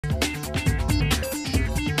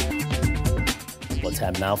Well,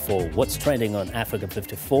 time now for What's Trending on Africa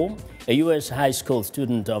 54. A U.S. high school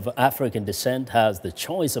student of African descent has the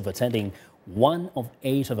choice of attending one of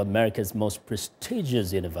 8 of America's most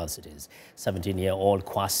prestigious universities. 17-year-old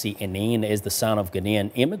Kwasi Enin is the son of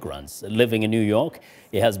Ghanaian immigrants living in New York.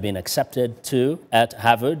 He has been accepted at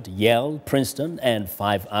Harvard, Yale, Princeton, and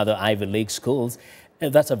 5 other Ivy League schools.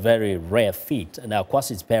 And that's a very rare feat. Now,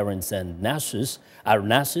 Kwasi's parents are nurses.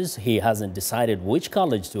 He hasn't decided which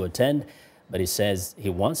college to attend, but he says he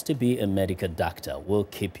wants to be a medical doctor. We'll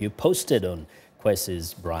keep you posted on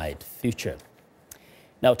Kwasi's bright future.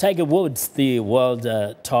 Now, Tiger Woods, the world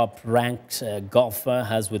top-ranked golfer,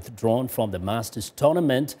 has withdrawn from the Masters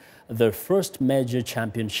tournament, the first major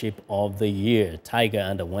championship of the year. Tiger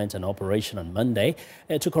underwent an operation on Monday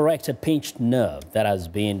to correct a pinched nerve that has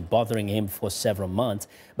been bothering him for several months,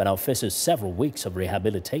 but now faces several weeks of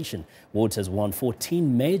rehabilitation. Woods has won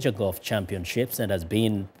 14 major golf championships and has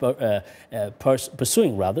been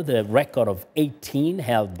pursuing the record of 18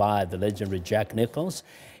 held by the legendary Jack Nicklaus.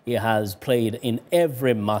 He has played in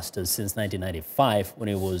every Masters since 1995 when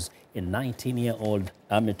he was a 19-year-old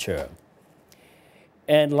amateur.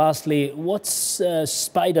 And lastly, what's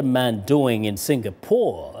Spider-Man doing in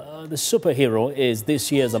Singapore? The superhero is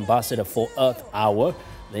this year's ambassador for Earth Hour.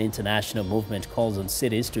 The international movement calls on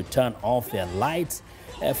cities to turn off their lights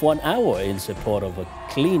for an hour in support of a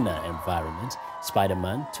cleaner environment.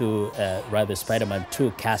 Spider-Man 2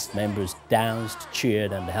 cast members danced,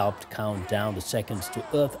 cheered, and helped count down the seconds to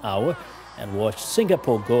Earth Hour and watched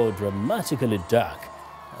Singapore go dramatically dark.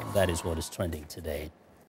 And that is what is trending today.